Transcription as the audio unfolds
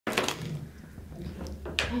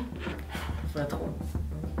Pas trop.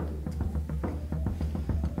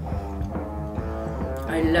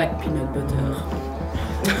 I like peanut butter.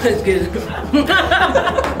 It's good.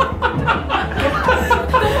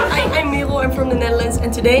 I'm Merel, I'm from the Netherlands,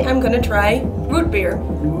 and today I'm gonna try root beer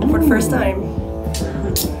for the first time.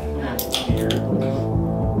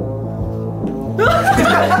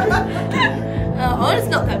 Oh, it's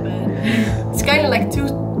not that bad. It's kind of like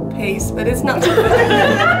toothpaste, but it's not too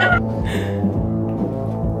bad.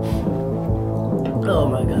 Oh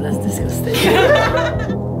my god, that's disgusting.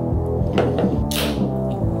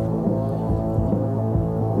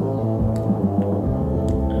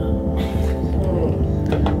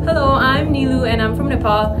 Hello, I'm Nilu and I'm from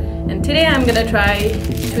Nepal, and today I'm gonna try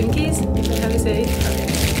Twinkies. Is that how you say it? Okay.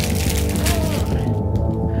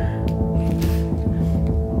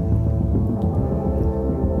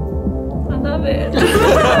 I love it.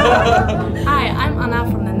 Hi, I'm Anna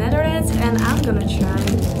from the Netherlands and I'm gonna try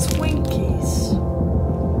Twinkies.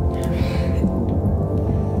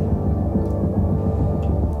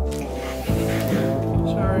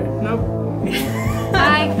 Sorry, nope.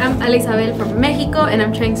 Hi, I'm Elizabel from Mexico and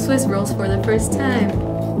I'm trying Swiss rolls for the first time.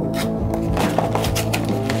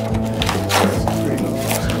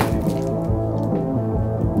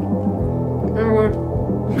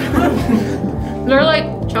 They're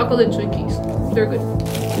like chocolate Twinkies. They're good.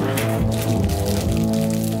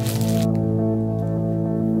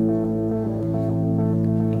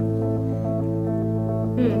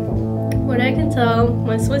 What I can tell,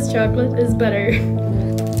 my Swiss chocolate is better.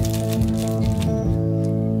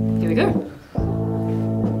 Here we go.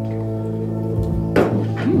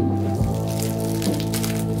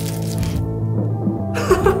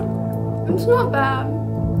 It's not bad.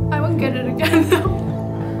 I won't get it again though.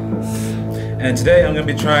 And today I'm gonna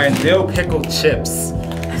be trying dill pickle chips.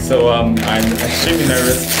 So I'm extremely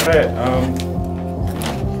nervous. But,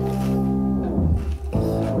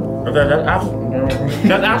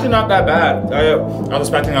 that's actually not that bad. I was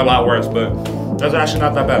expecting a lot worse, but that's actually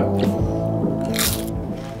not that bad.